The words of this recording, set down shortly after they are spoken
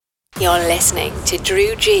You're listening to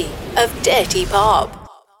Drew G of Dirty Pop.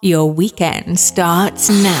 Your weekend starts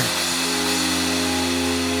now.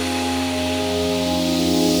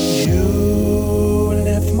 You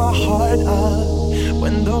lift my heart up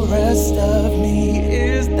when the rest of me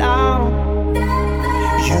is down.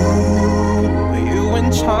 You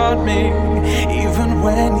enchant me even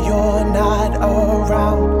when you're not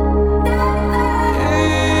around.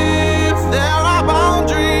 If there are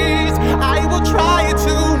boundaries, I will try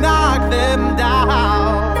to knock them down.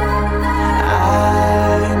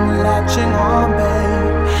 I'm latching on,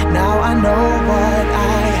 babe. Now I know what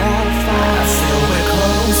I have found. I feel we're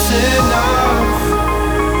close enough.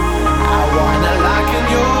 I wanna lock in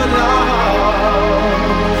your love.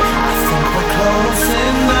 I think we're close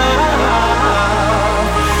enough.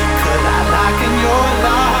 Could I lock in your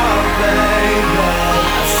love, baby?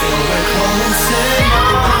 I feel we're close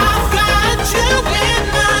enough. I've got you in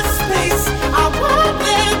my space. I won't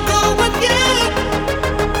let go of you.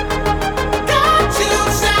 Got you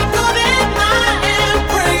shackled in my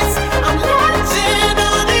embrace. I'm latching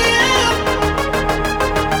on to you.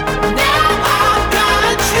 Now I've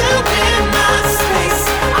got you in my space.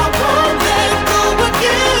 I won't let go of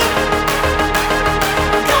you.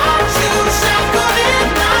 Got you shackled in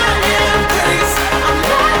my embrace. I'm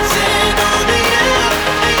latching on to you.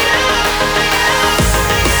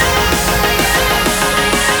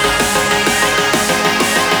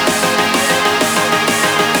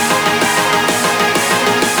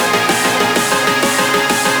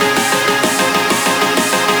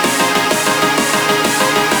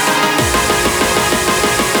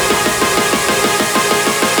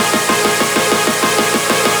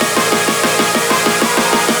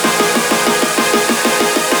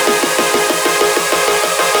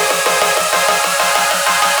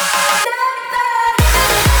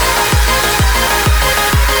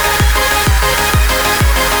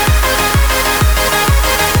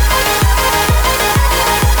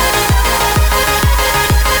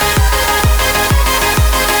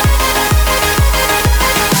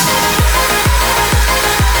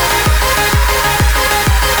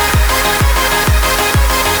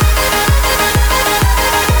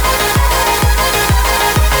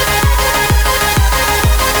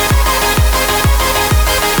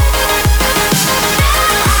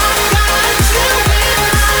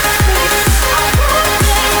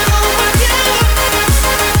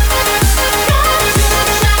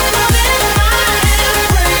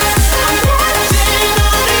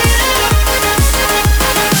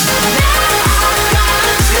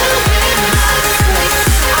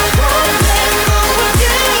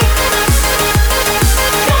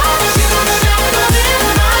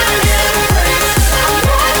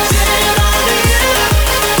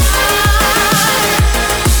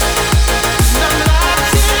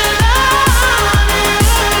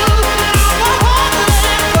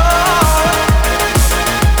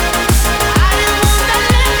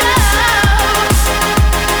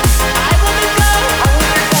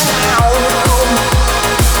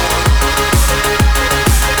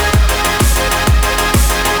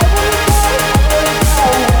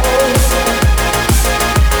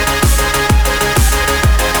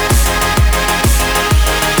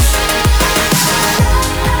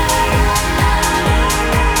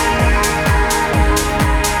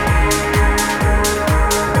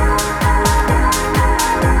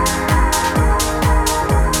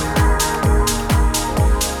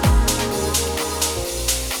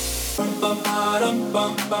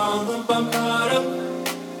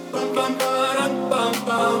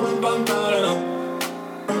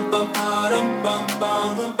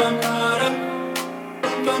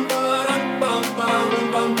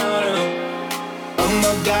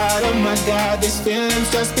 Oh my God, these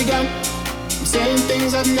feelings just begun. I'm saying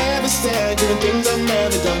things I've never said, doing things I've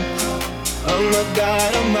never done. Oh my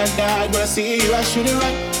God, when I see you I should it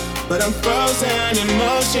right. But I'm frozen in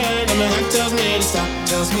motion and my head tells me to stop.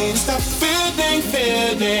 Tells me to stop feeling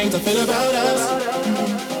feelings I feel about us.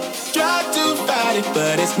 Try to fight it,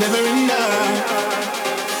 but it's never enough.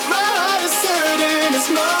 My heart is hurting, it's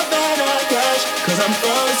more than a crush. Cause I'm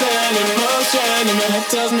frozen in motion and my head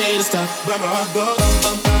tells me to stop. But my heart goes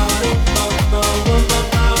bum, bum, bum, bum, bum, bum,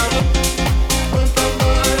 bum,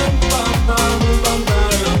 bum,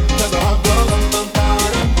 cause my heart goes bum, bum, bum, bum, bum, bum, bum.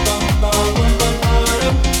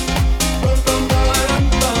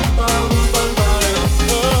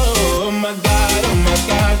 Oh my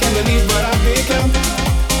God, can't believe what I've become.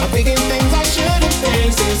 I'm thinking things I shouldn't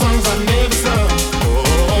think, singing songs I've never sung.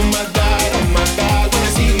 Oh my God, when I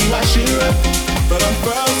see you I should run. But I'm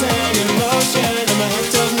frozen in motion and my head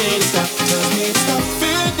tells me to stop. Tells me to stop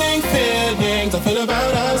feeling feelings I feel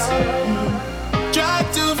about us. Try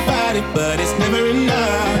to fight it, but it's never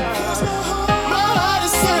enough. My heart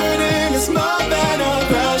is hurting, it's more than a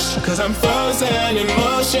crush. Cause I'm frozen in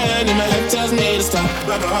motion and my head tells me to stop.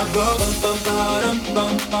 But my heart goes bum bum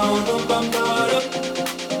bum bum bum bum bum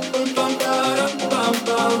bum bum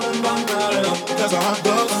bum bum. Cause my heart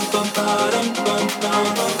goes bum bum bum bum bum bum.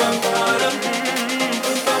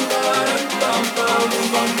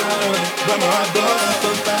 But my heart goes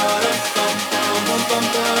bum bum bum bum bum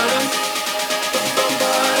bum.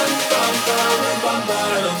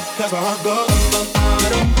 Cause my heart goes bum bum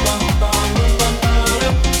bum bum bum bum.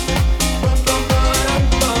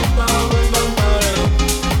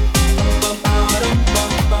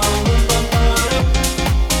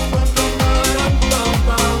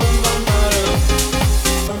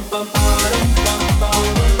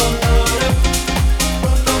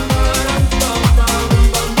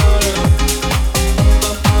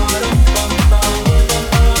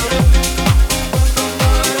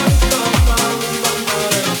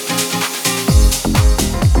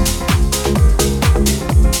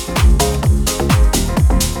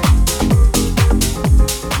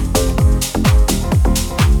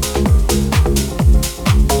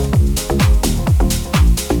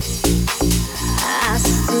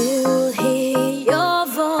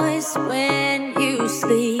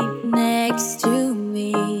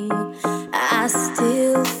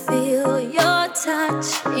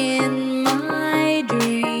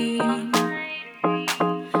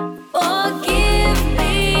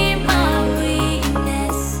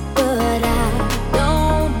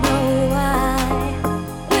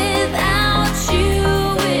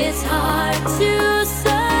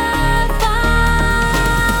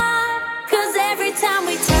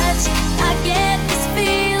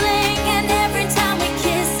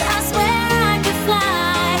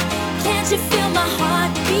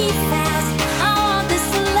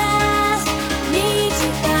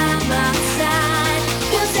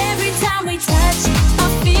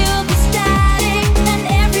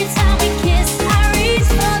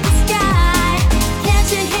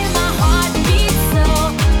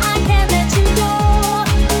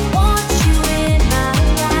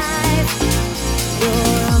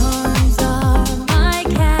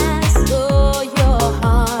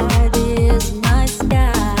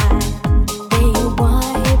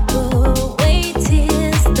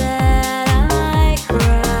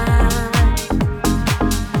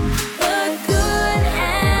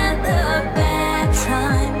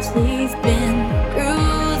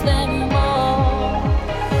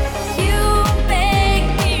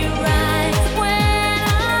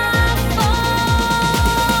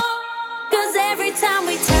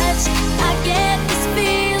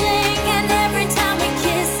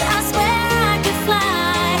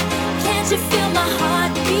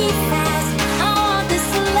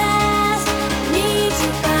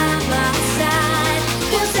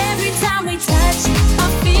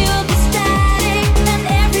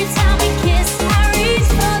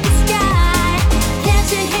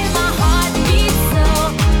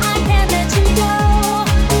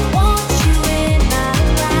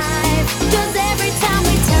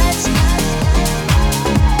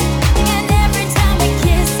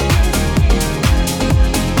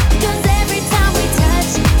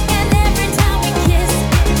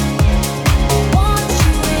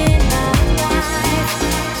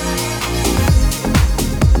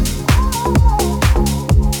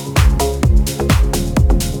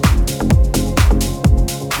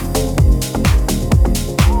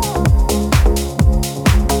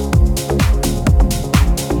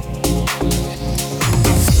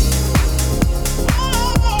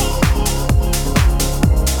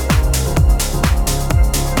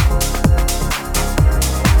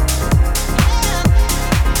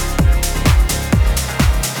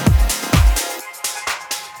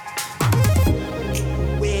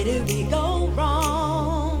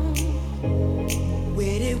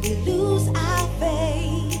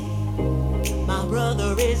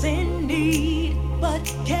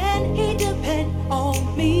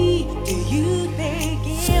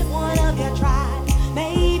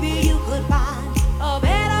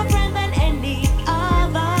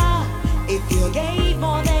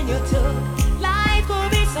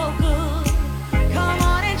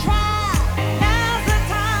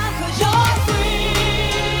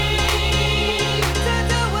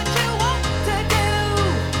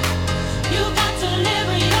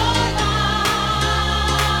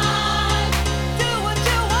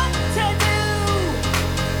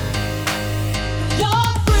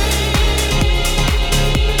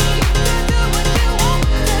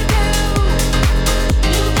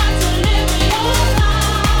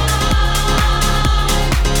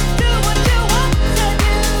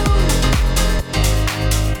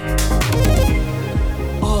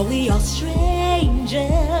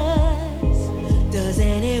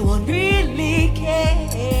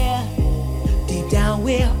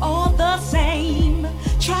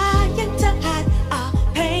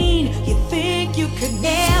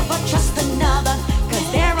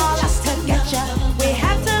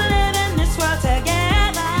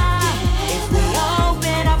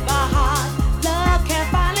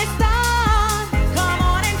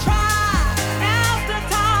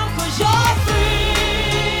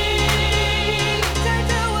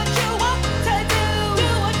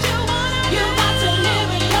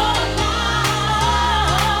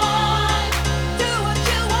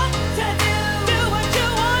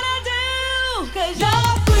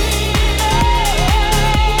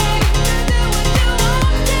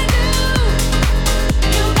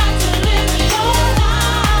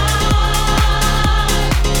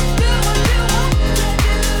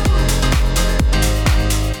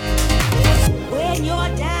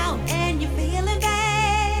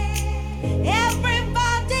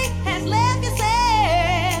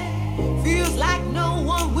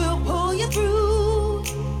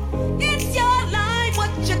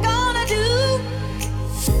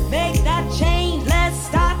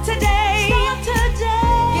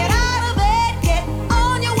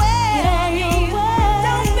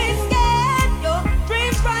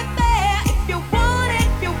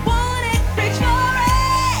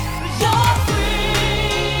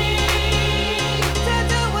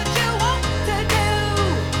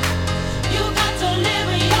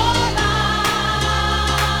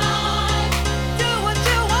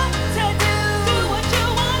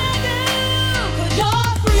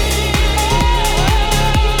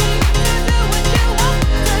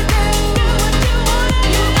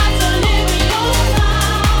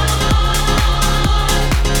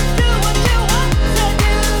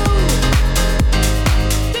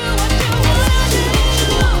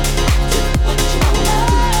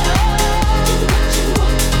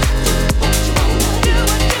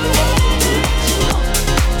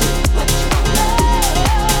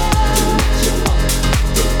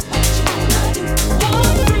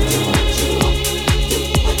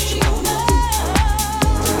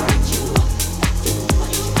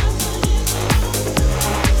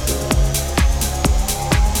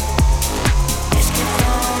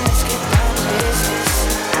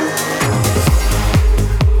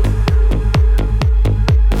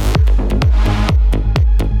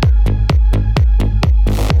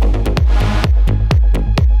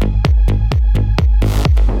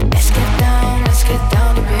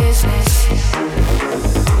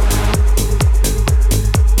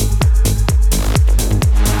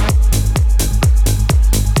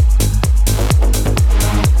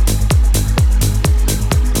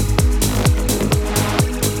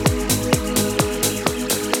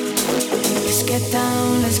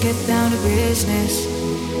 let's get down to business.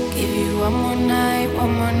 Give you one more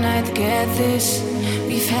night to get this.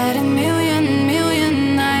 We've had a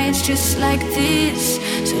million nights just like this.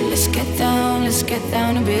 So let's get down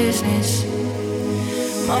to business.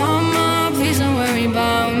 Mama, please don't worry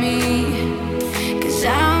about me, 'cause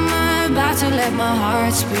I'm about to let my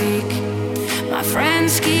heart speak. My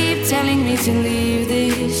friends keep telling me to leave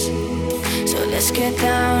this. So let's get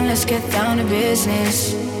down to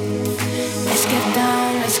business. Let's get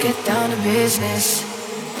down to business.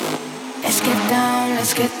 Let's get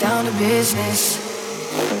down to business.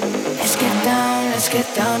 Let's get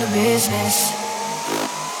down to business.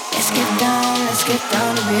 Let's get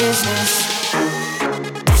down to business.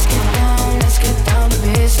 Let's get down to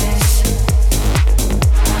business.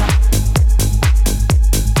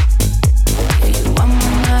 Give you one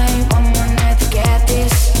more night to get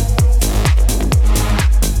this.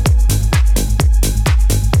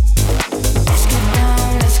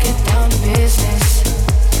 Let's get down to business.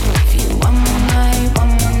 Give you one more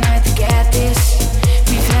night to get this.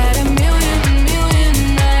 We've had a million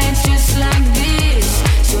nights just like this.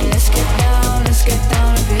 So let's get down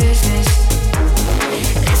to business.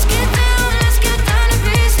 Let's get down to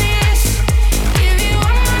business. Give you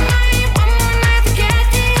one more night to get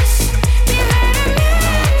this. We've had a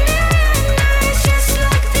million nights just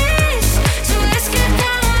like this. So let's get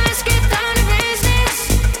down to business.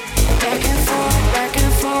 Back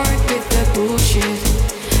and forth with the bullshit.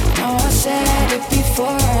 Know I said it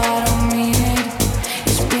before, I don't mean it.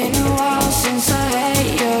 It's been a while since I had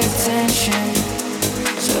your attention,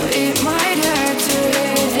 so it might hurt to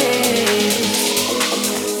hear this.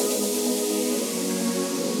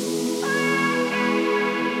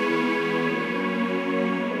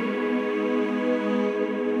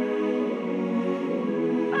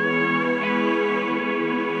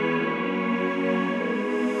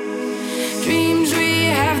 Dreams we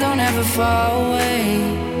have don't ever fall away.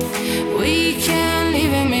 We can't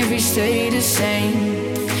leave them if we stay the same.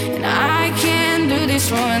 And I can't do this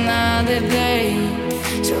for another day.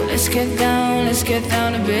 So let's get down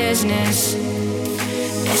to business.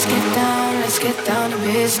 Let's get down to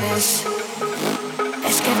business.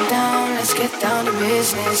 Let's get down to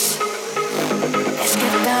business.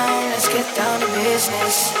 Let's get down to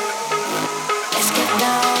business.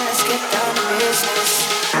 Let's get down to business.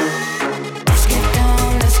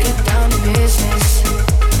 Let's get down to business.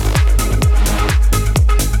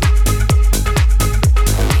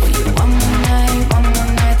 Give you one more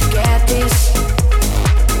night to get this.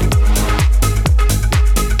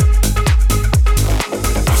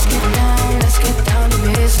 Let's get down to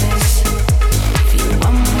business. Give you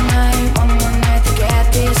one more night to get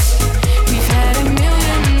this. We've had a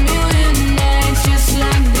million nights just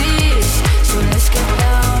like this. So let's get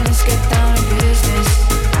down to business.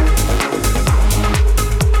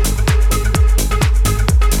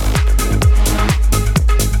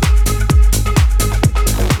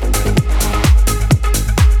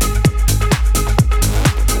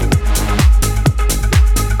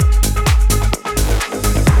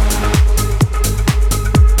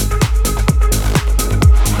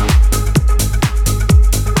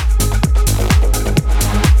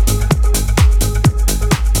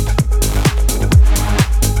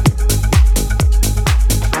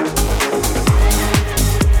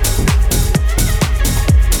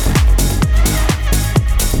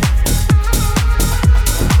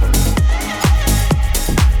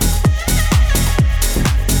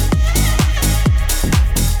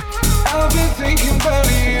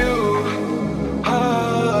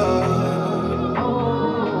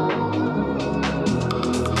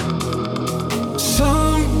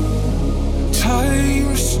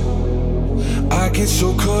 get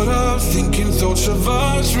so caught up thinking thoughts of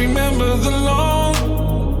us. Remember the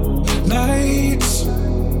long nights,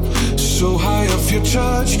 so high off your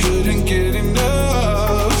touch, couldn't get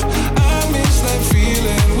enough. I miss that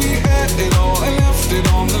feeling, we had it all and left it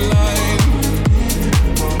on the line.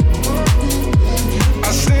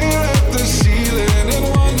 I stare at the ceiling and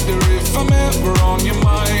wonder if I'm ever on your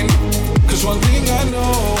mind. 'Cause one thing I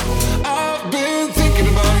know, I've been thinking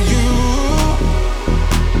about you.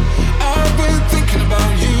 I've been thinking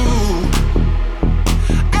about you.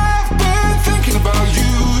 I've been thinking about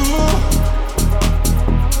you.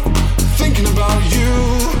 Thinking about you.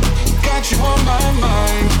 Got you on my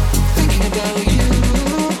mind. Thinking about you.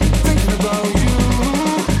 Thinking about you.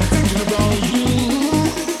 Thinking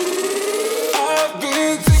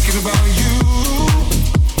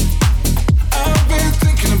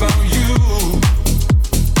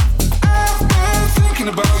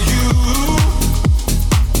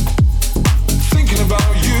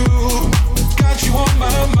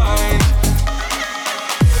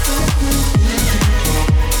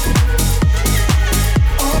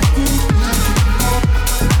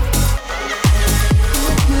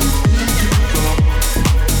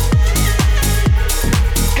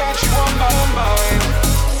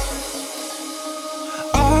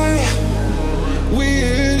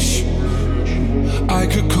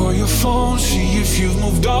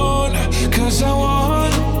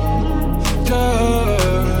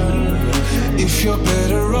If you're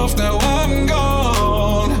better off now I'm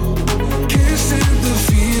gone. Can't stand the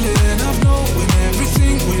feeling of knowing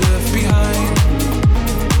everything we left behind.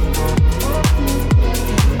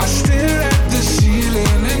 I stare at the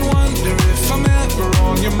ceiling and wonder if I'm ever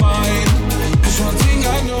on your mind. 'Cause one thing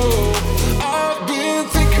I know, I've been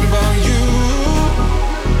thinking about you.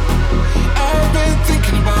 I've been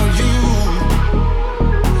thinking about you.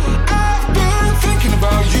 I've been thinking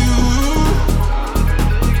about you.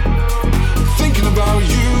 Thinking about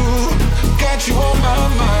you. Got you on my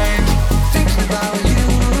mind. Thinking about you.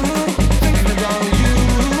 Thinking about you.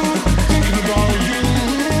 Thinking about you.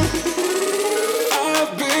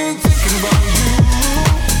 I've been thinking about you.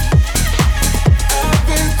 I've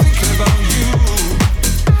been thinking about you.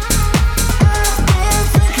 I've been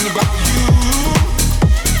thinking about you.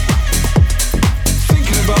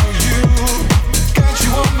 Thinking about you. Got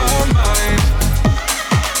you on my mind.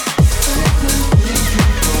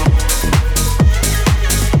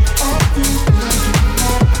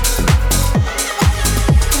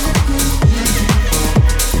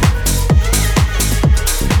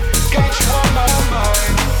 Got you on my mind.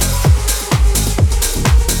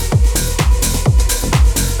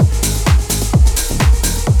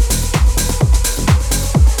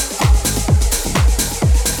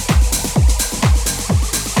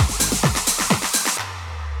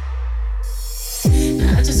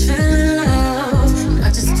 I just fell in love. I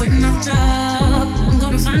just quit my job. I'm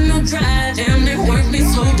gonna find no drive. Damn, they work me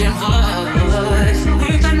so damn hard.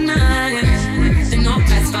 Work by 9, then all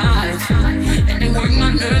past 5. And they work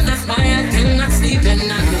my nerves, that's why I cannot sleep at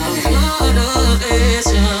night.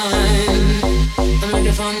 Motivation. I'm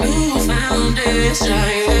looking for a new foundation,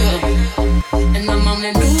 yeah. And I'm on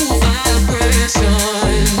a new vibration.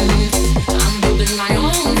 I'm building my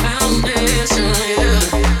own foundation, yeah.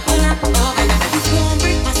 You won't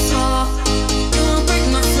break my soul. You won't break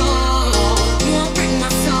my soul. You won't break my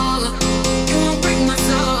soul. You won't break my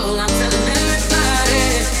soul. I'm telling everybody,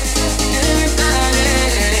 everybody,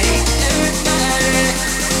 everybody,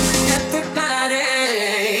 everybody.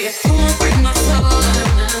 You won't break my soul.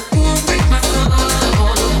 You won't break my soul.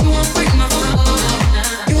 You won't break my soul.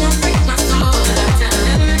 You won't break my soul. I'm telling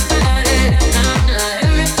everybody, everybody,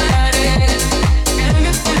 everybody, everybody.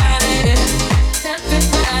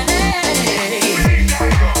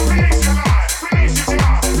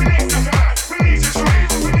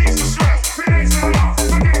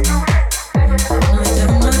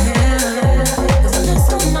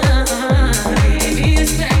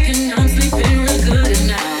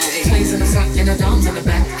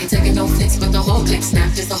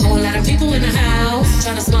 Just a whole lot of people in the house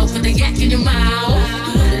trying to smoke with the yak in your mouth.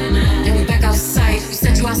 And we back outside. We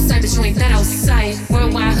sent you outside, but you ain't that outside.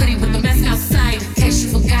 Worldwide hoodie with the mask outside. In case you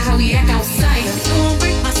forgot how we act outside. You won't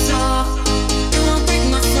break my soul. You won't break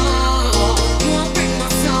my soul. You won't break my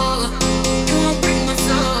soul. You won't break my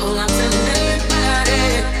soul. I'm telling everybody,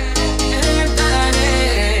 everybody,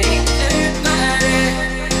 everybody,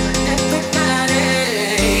 everybody.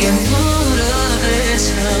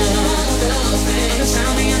 Motivation.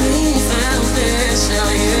 Found me a new foundation,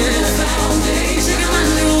 yeah.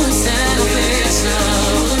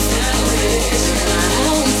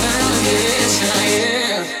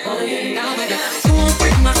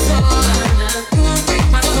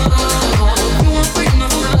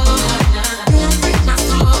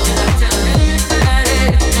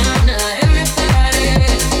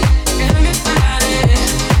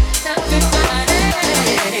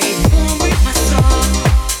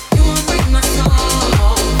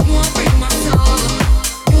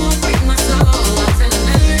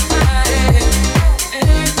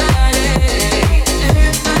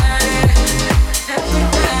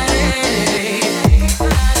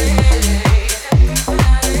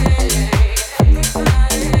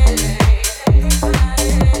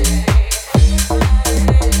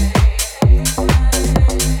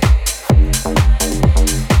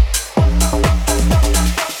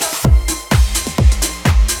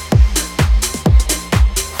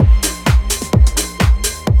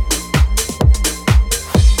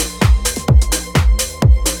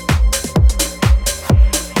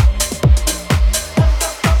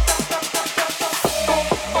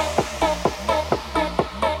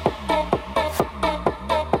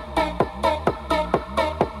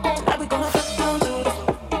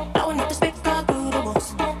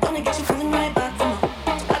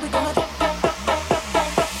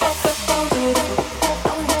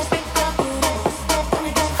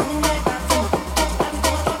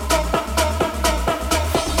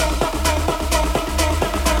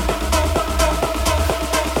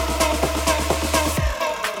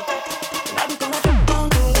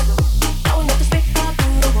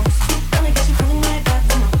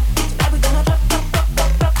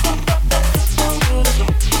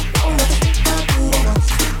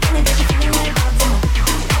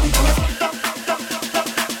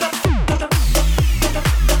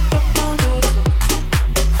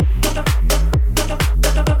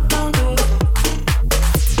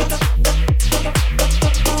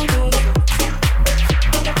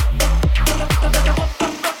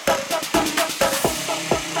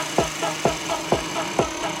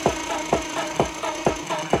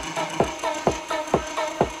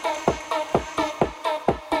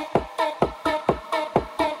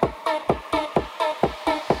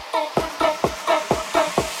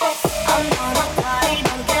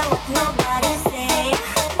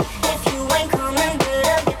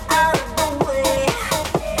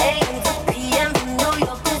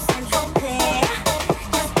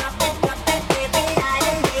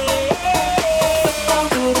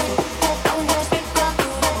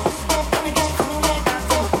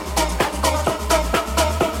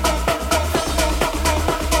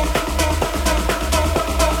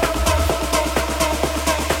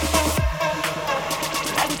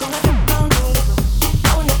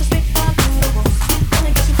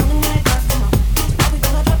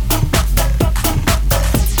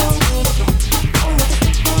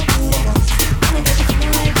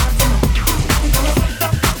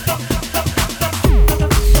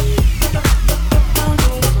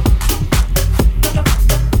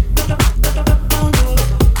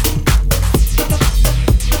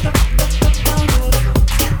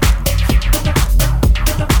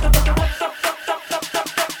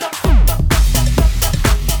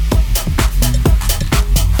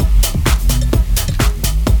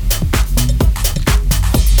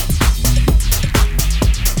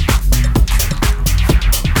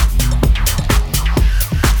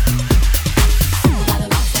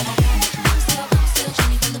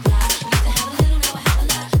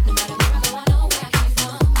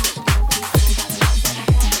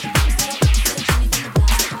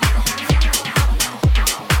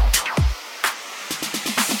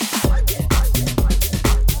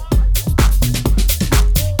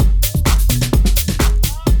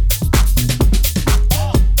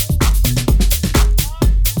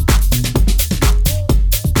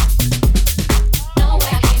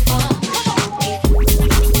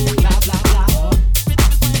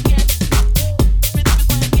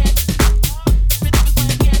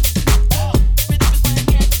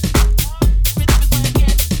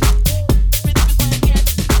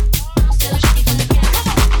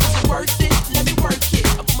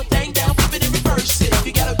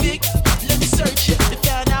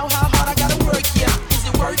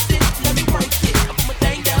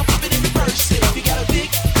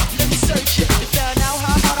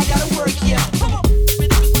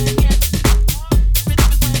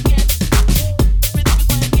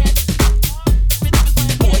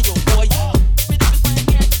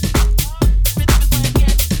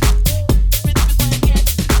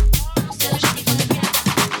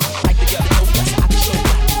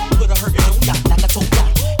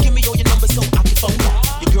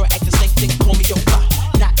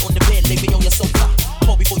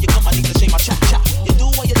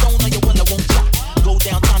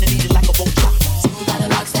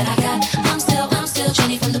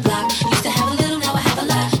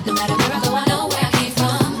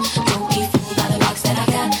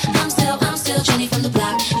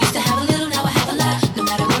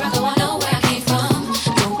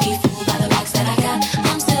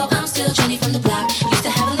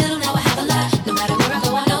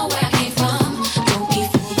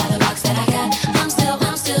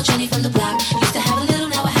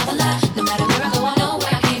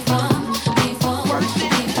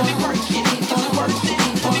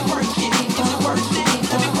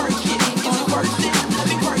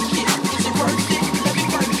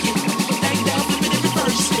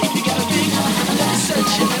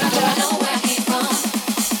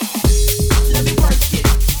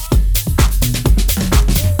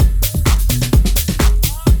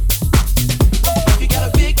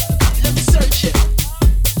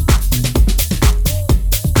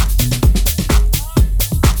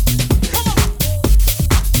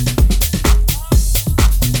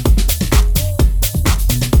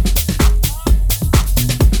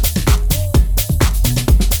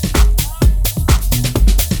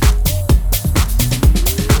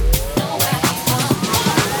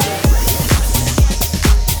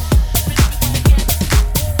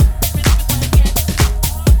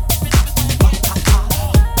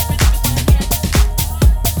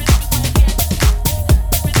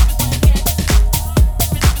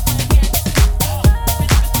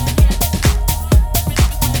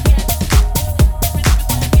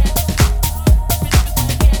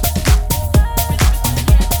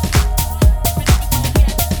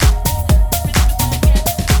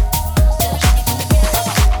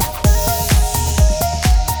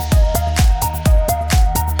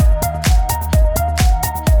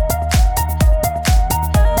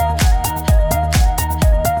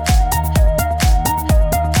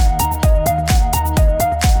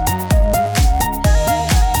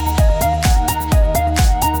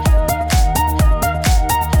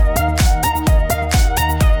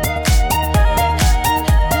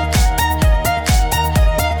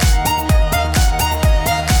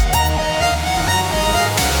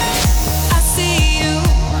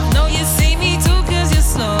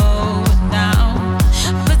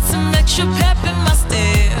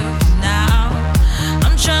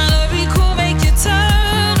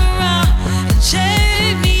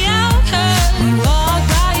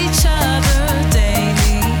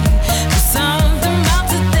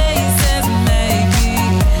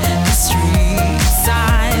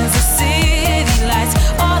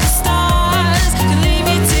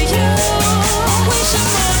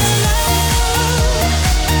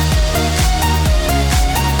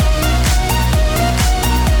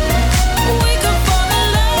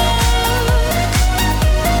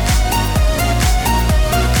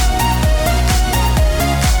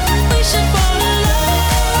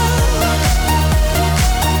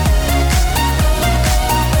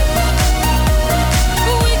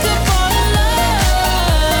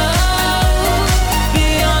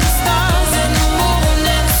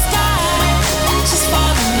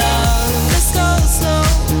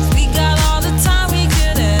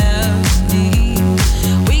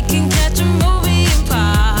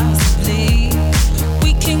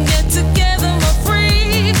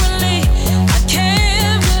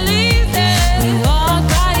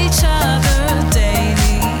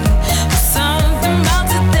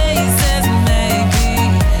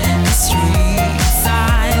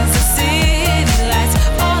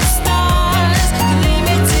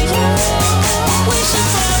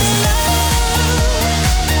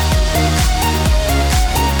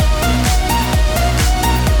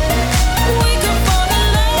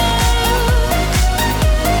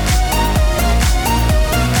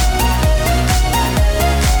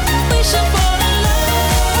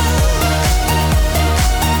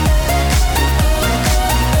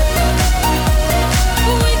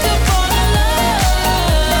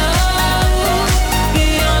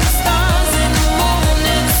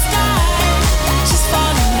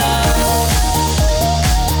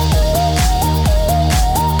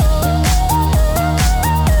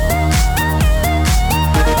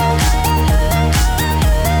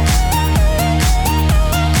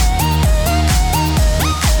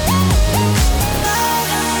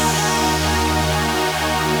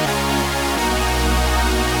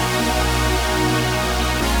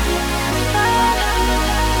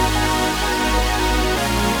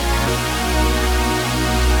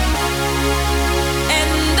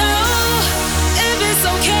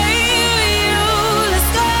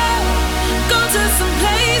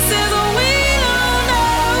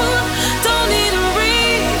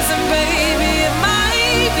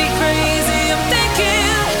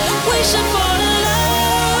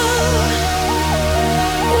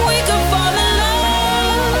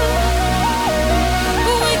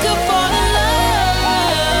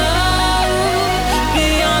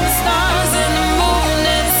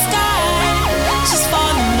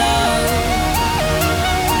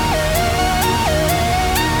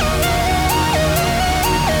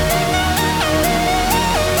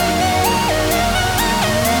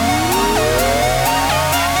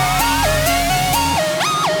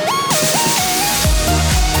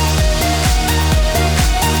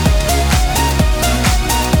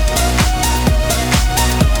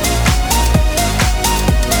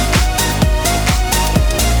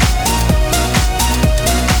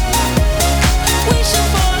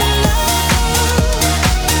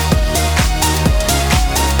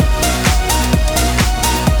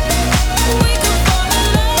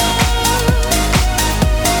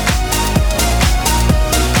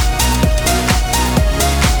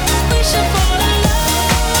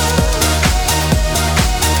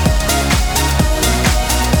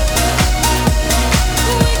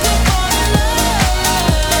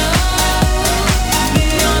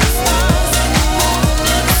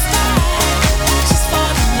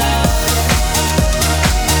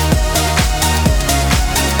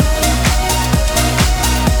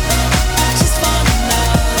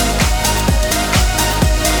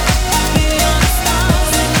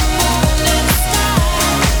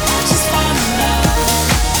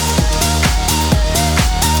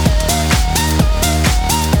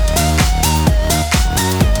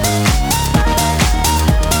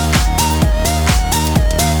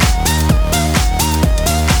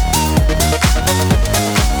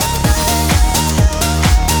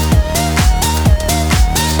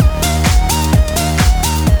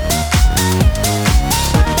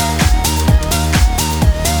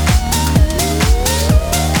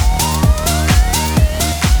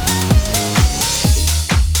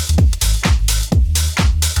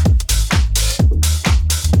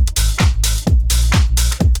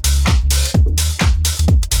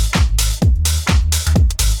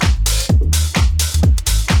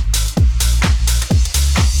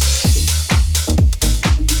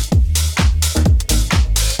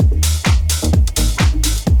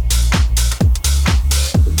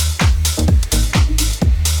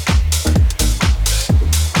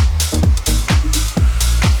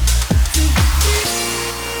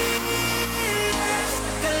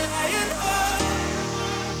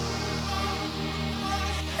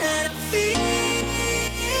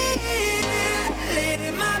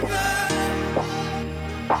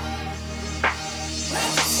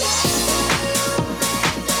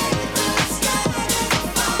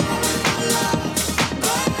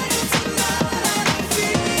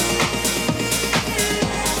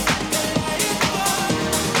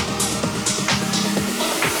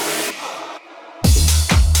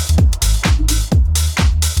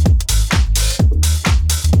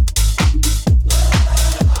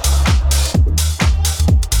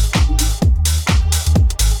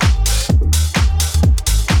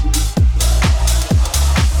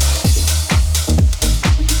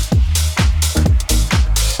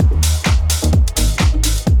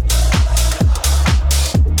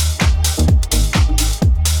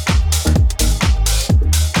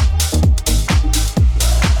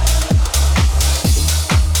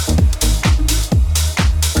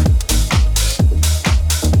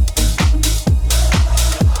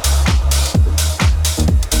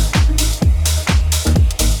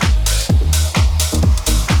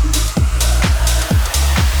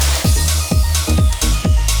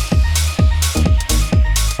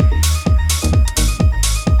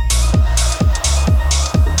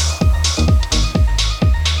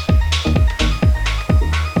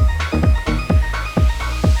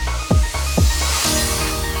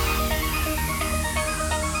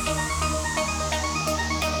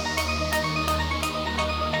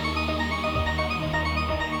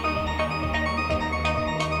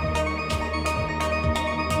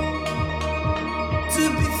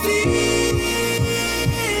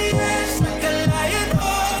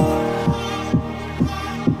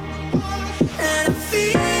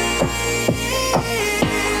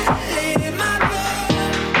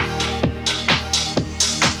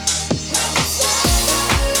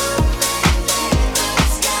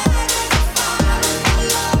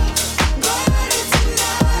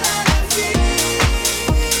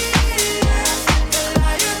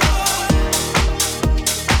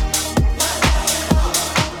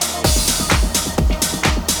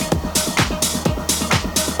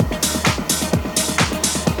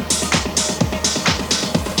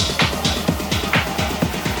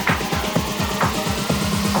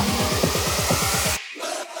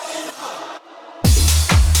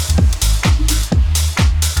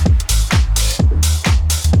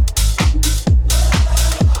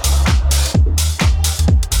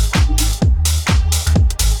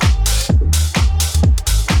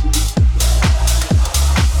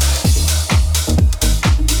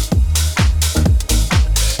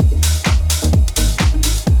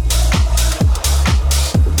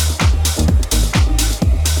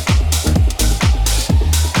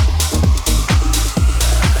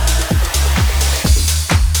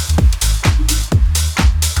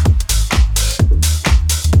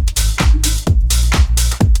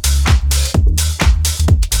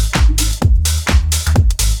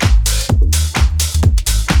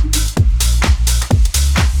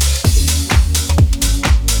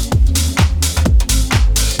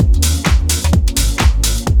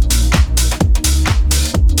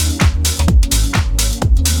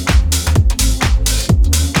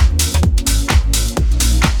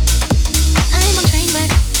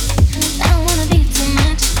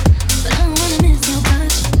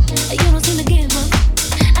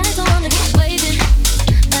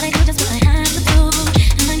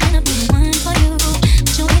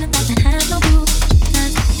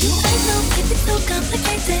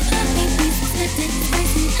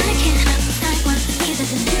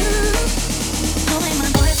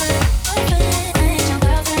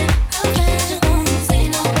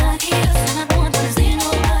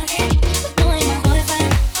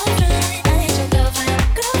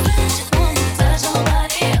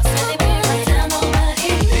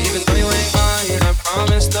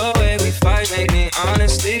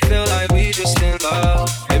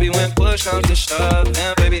 push comes to shove,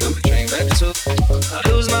 and baby, I'm a train wreck too. I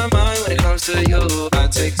lose my mind when it comes to you. I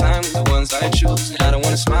take time with the ones I choose. And I don't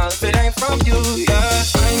wanna smile if it ain't from you, yeah.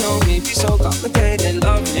 I know we be so complicated.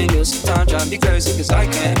 Loving you sometimes drive me crazy, cause I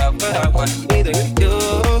can't help but I want neither of you.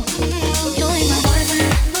 You ain't my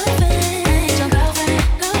boyfriend, boyfriend. I ain't your girlfriend,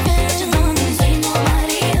 girlfriend. But you don't want me to see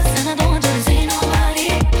nobody else, and I don't want you to see nobody.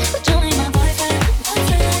 But you ain't my boyfriend,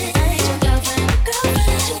 boyfriend. I ain't your girlfriend, girlfriend.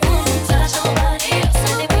 But you don't want me to touch nobody else,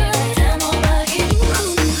 and they be right there, nobody.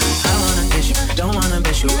 I wanna kiss you, don't wanna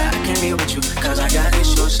miss you. I can't be with you, cause I got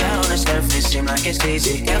issues. Now on the surface, seem like it's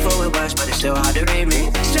easy. Careful with words, but it's still hard to read me.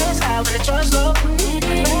 Stress high when the trust low.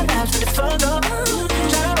 Bad vibes with the fuck up.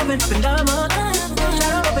 Try to open up and down more. Try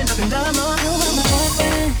to open up and down more. You are my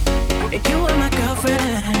boyfriend, If you were my girlfriend,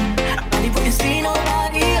 I probably wouldn't see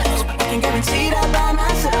nobody else. But I can guarantee that by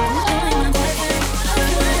myself. you ain't my boyfriend,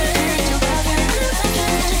 boyfriend. I ain't your girlfriend, girlfriend.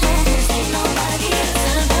 But you don't want me to see nobody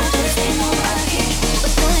else, and I don't want you to see nobody.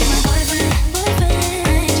 But you ain't my boyfriend, boyfriend.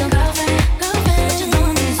 I ain't your girlfriend, girlfriend. But you don't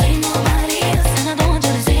want me to see nobody else, and I don't want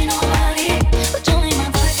you to see nobody. But you ain't my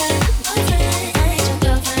boyfriend, boyfriend. I ain't your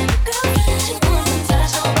girlfriend, girlfriend. But you don't want me to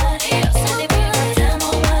touch nobody else, and they be right there,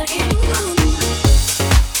 nobody.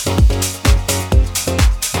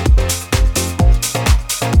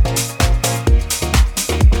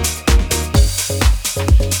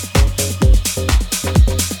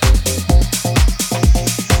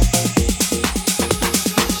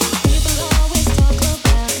 People always talk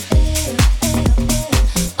about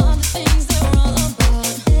all the things they're all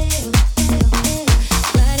about.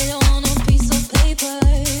 Write it on a piece of paper.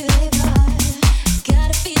 Got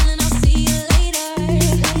a feeling I'll see you later.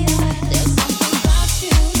 There's something about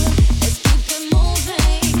you, let's keep it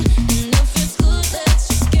moving. And if it's good, let's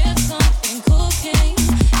just get something cooking.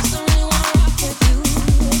 'Cause I really wanna rock with you.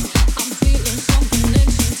 I'm feeling some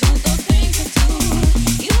connection to the things you do.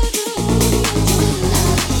 You do.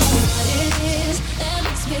 What it is that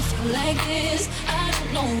makes me feel like this? I don't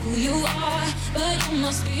know who you are, but you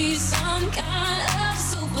must be some kind of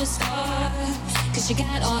superstar. 'Cause you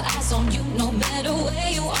got all eyes on you no matter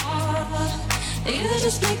where you are. You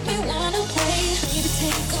just make me wanna play. Baby,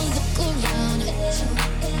 take a look around.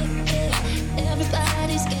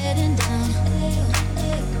 Everybody's getting down.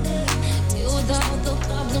 Deal with all the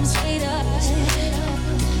problems later.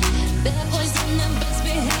 Bad boys on their best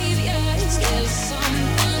behaviors. There's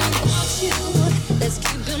something about you. Let's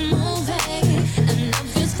keep it moving. And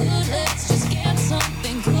if it's good, let's just get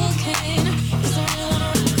something cooking. 'Cause I really wanna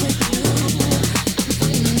rock with you. I'm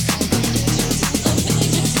feeling so connection to the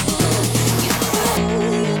things you do.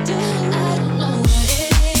 You do. I don't know what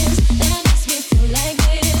it is that makes me feel like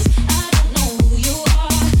this. I don't know who you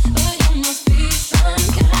are, but you must be some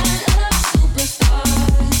kind of superstar.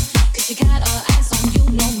 'Cause you got all eyes on you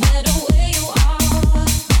no matter where you are.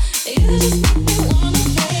 You just make me wanna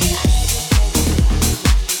play.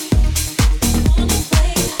 Wanna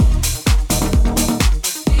play.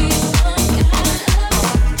 Be some kind of.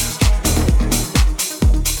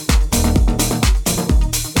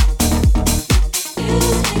 You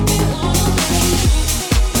just make me wanna play.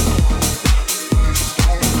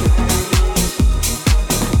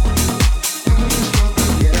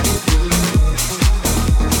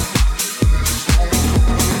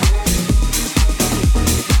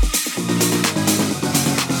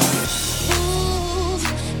 Move,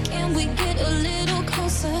 can we get a little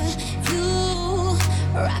closer? You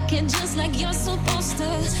rock it just like you're supposed to.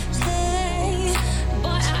 Hey, boy,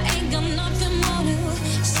 I ain't got nothing more to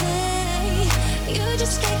say. You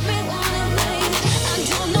just make me wanna play. I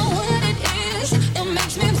don't know what it is that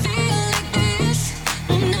makes me feel like this.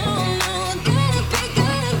 No, no, gotta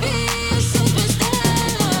be a superstar.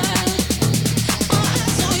 All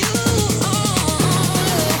eyes on you.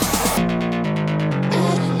 I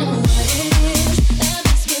don't know what it is that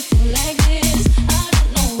makes me feel like this. I don't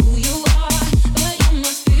know who you are, but you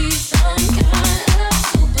must be some kind of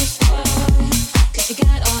superstar. 'Cause you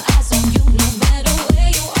got all eyes on you no matter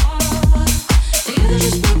where you are. You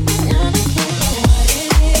just make me wanna play. What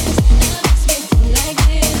it is that makes me feel like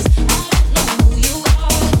this.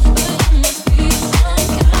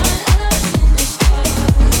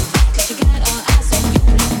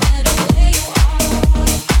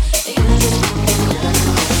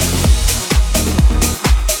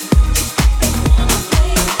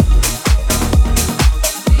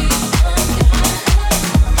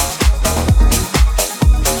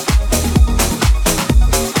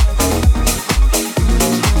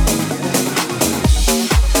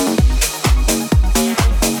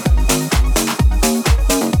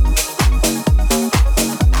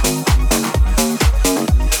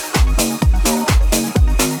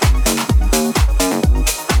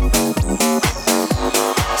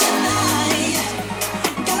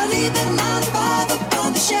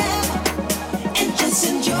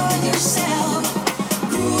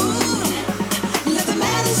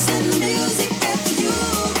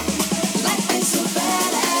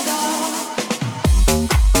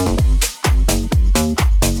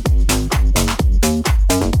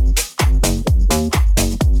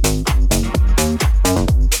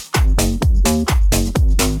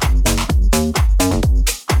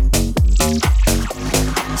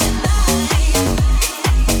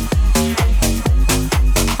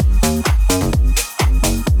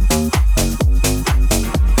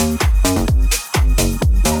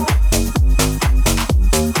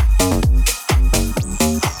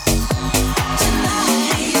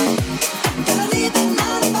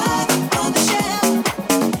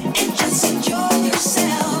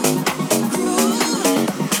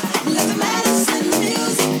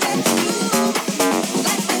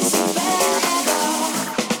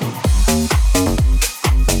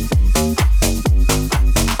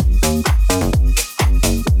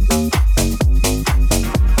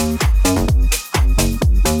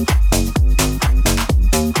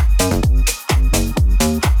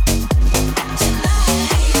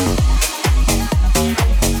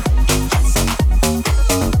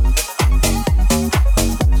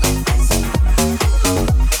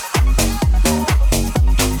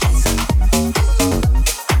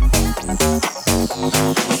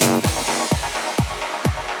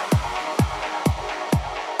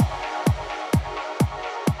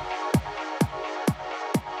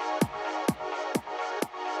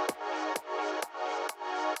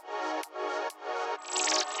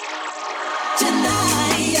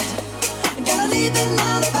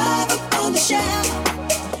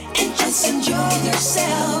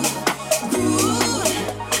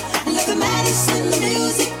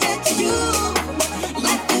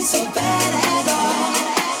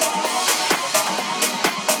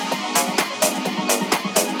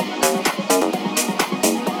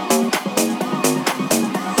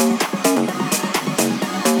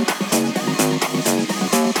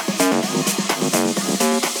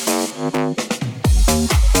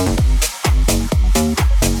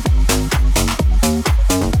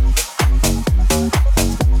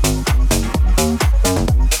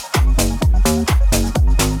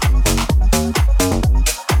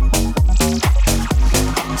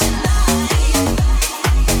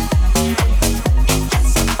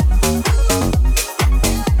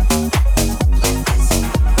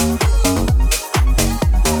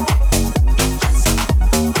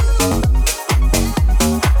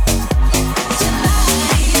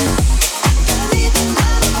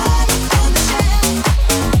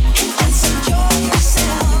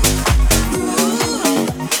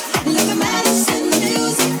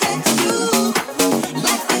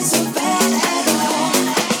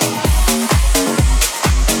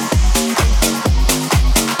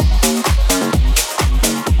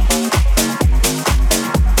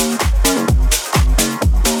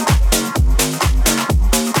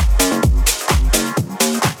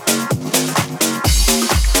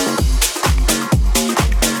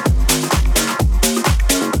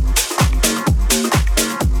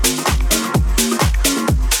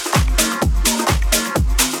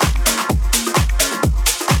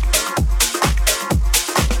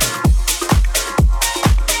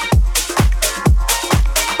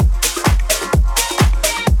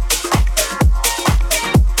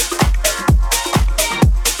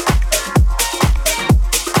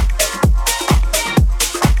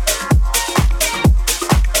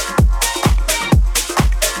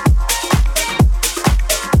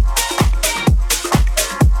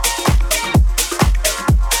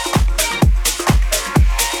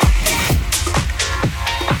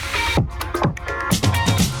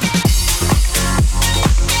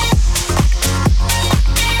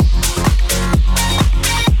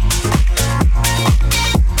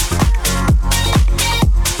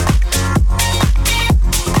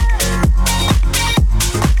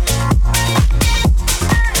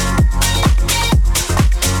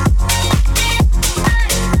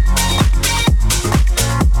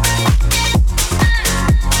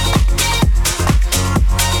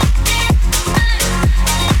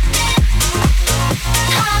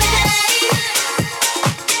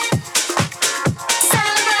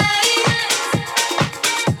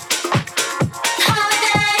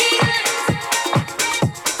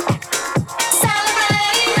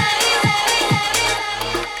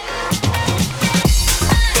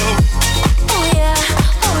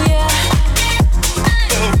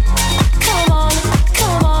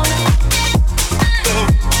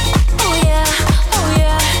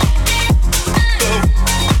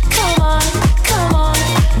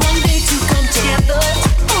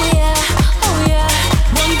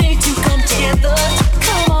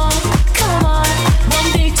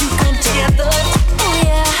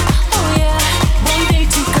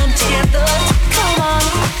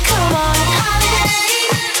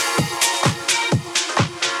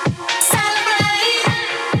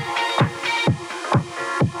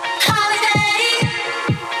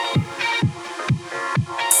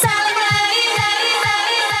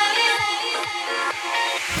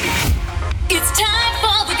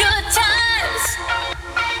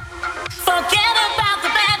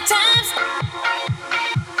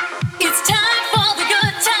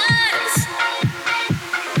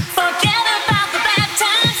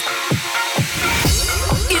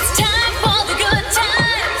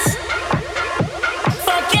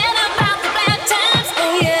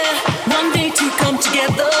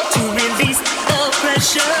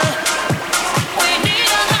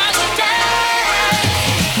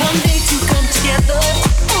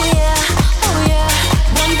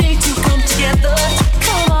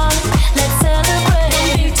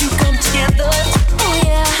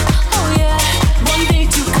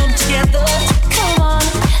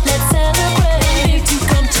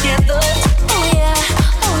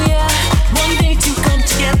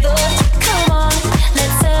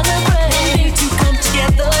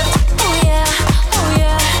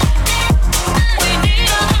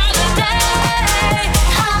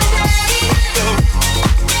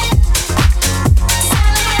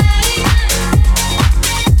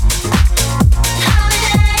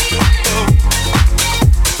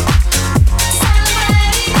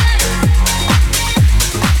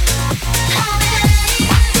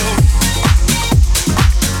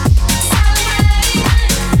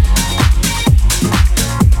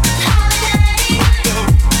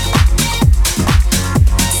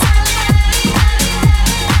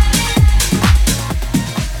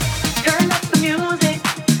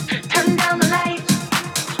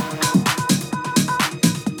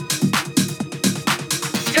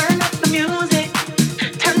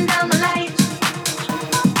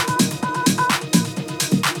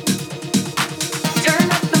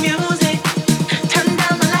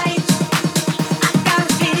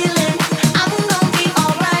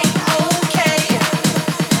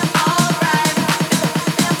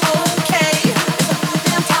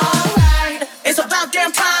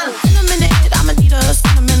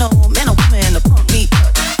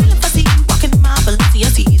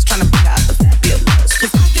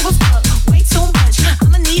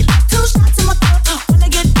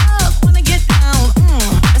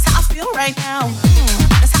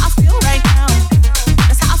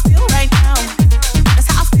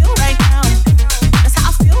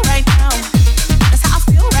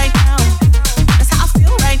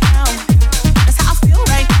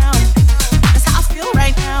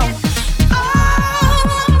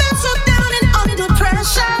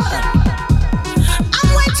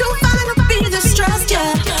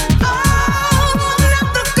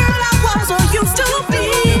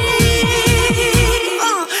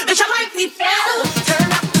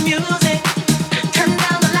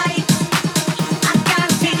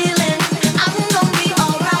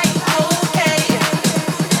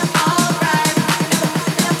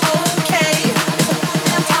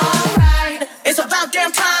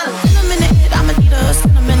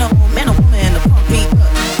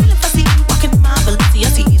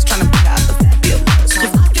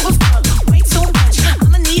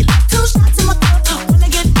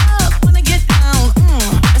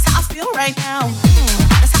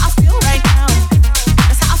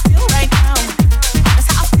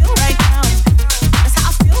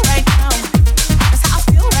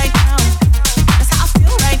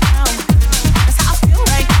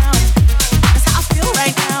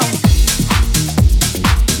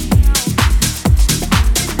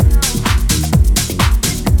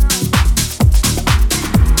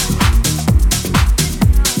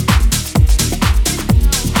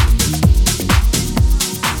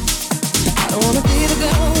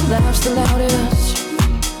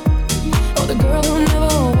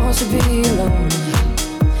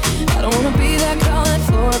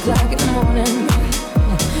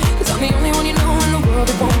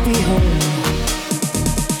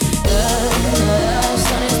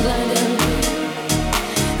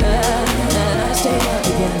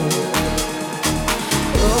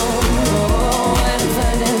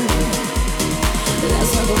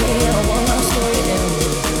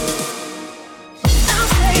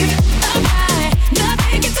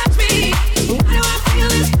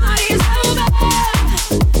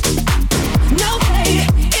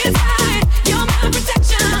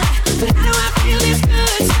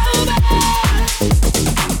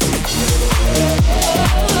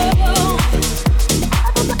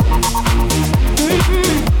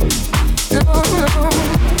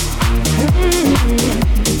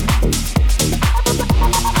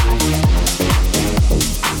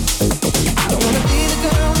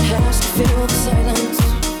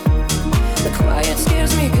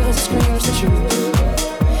 was the truth.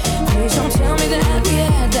 Please don't tell me that we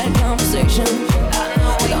had that conversation. I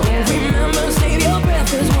won't remember, save your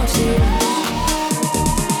breath, 'cause what's the use?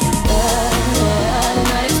 The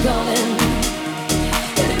night is calling,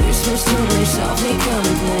 and it whispers to me softly, come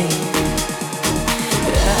and play.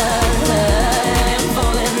 I am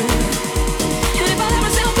falling, and if I let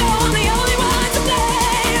myself go, I'm the only one to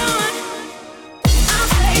blame. I'm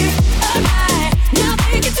safe, alive,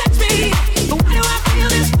 nothing can touch me. But why do I feel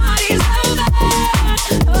this party's over?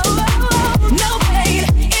 No pain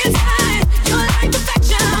inside, you're like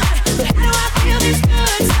perfection. But how do I feel this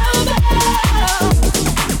good sober?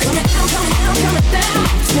 Coming down, coming down, coming down.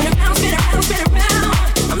 Spin around, spin around, spin around.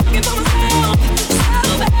 I'm looking for myself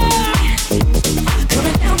sober.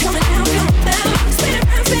 Coming down, coming down, coming down. Spin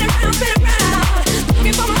around, spin around, spin around.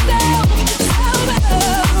 Looking for myself sober.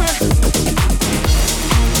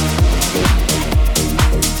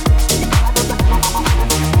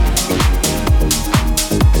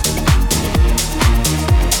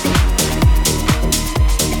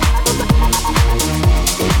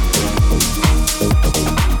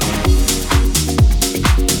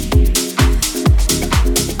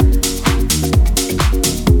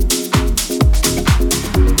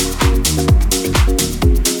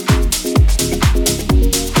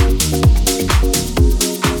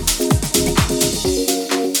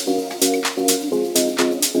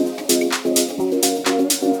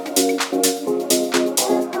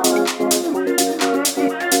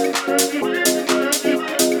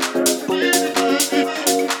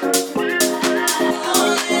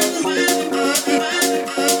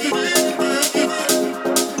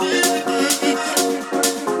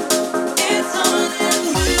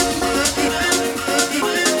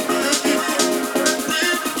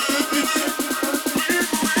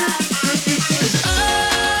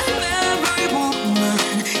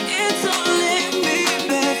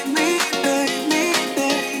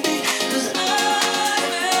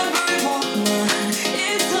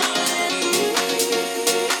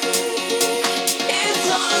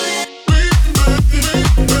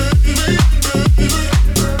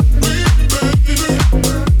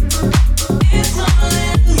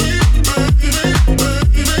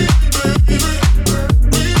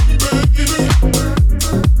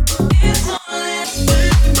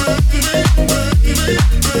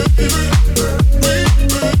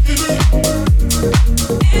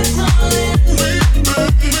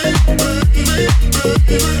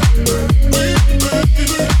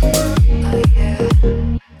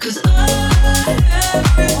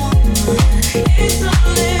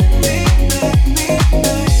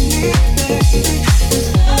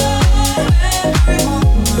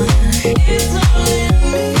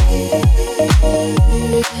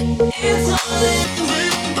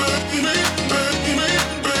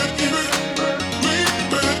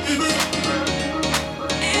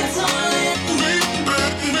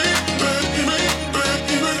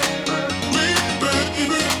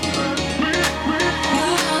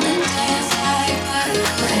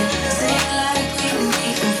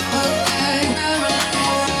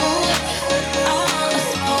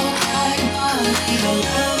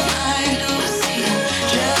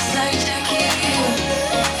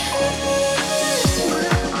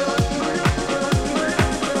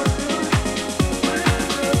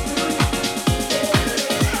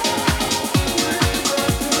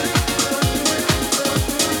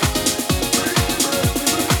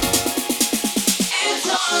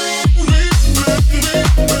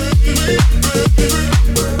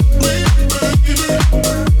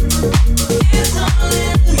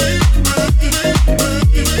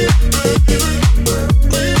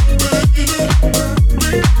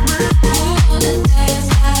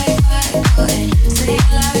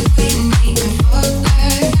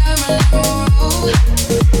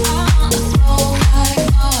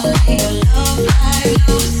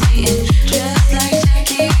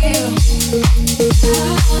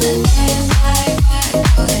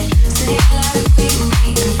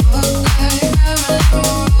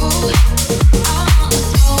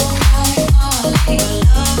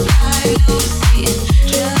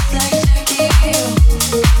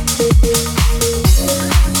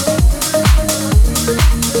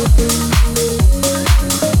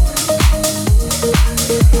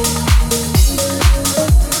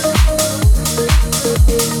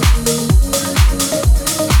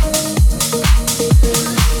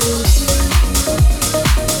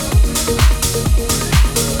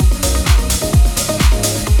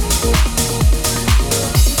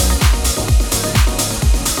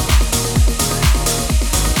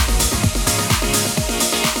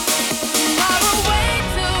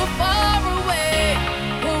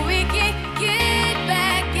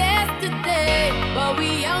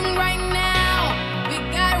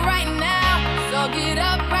 get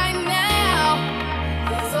up right now.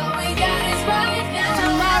 'Cause all we got is right now.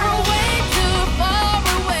 Tomorrow way too far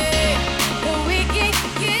away, but we can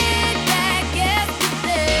get back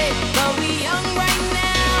yesterday. But we young right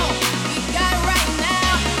now, we got right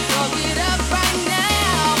now. So get up right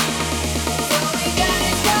now. 'Cause all we got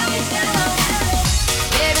is right now.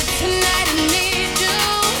 Baby, tonight I need you,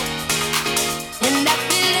 and I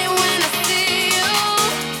feel it when I see you.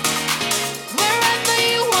 Wherever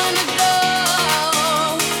you wanna go,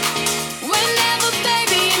 whenever,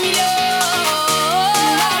 baby, I'm yours.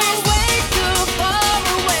 Tomorrow way too far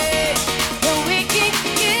away, but we can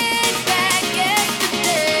get back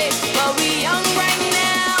yesterday. But we young right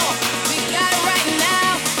now, we got right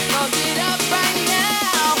now. So get up right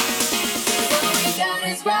now. All we got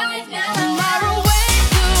is right now. Tomorrow way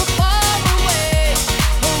too far away,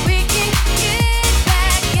 but we can get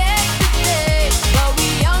back yesterday. But we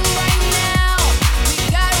young right now, we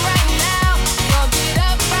got right now. So get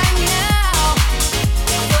up right now.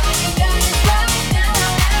 All we got is right now.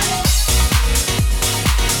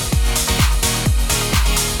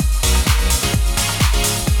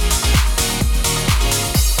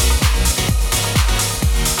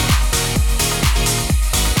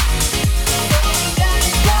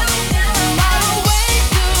 Tomorrow way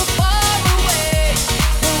too far away,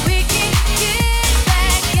 but we can get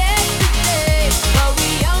back yesterday. But we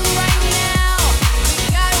young right now, we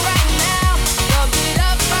got right now. So get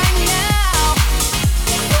up right now.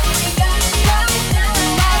 All we got is right now.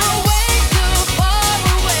 Tomorrow way too far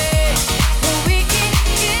away, but we can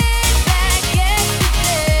get back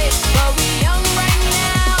yesterday. But we young right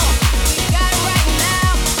now, we got right now.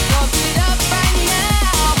 So get up right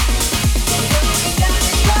now.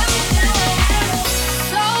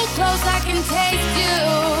 So close I can taste you.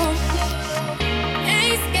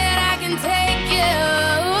 Ain't scared I can take you.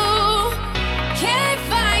 Can't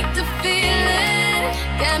fight the feeling.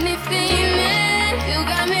 Got me feeling. You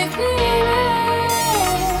got me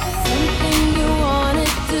feeling. Something you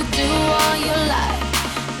wanted to do all your life.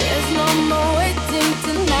 There's no more waiting.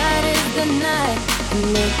 Tonight is the night,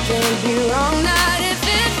 and it can't be wrong now.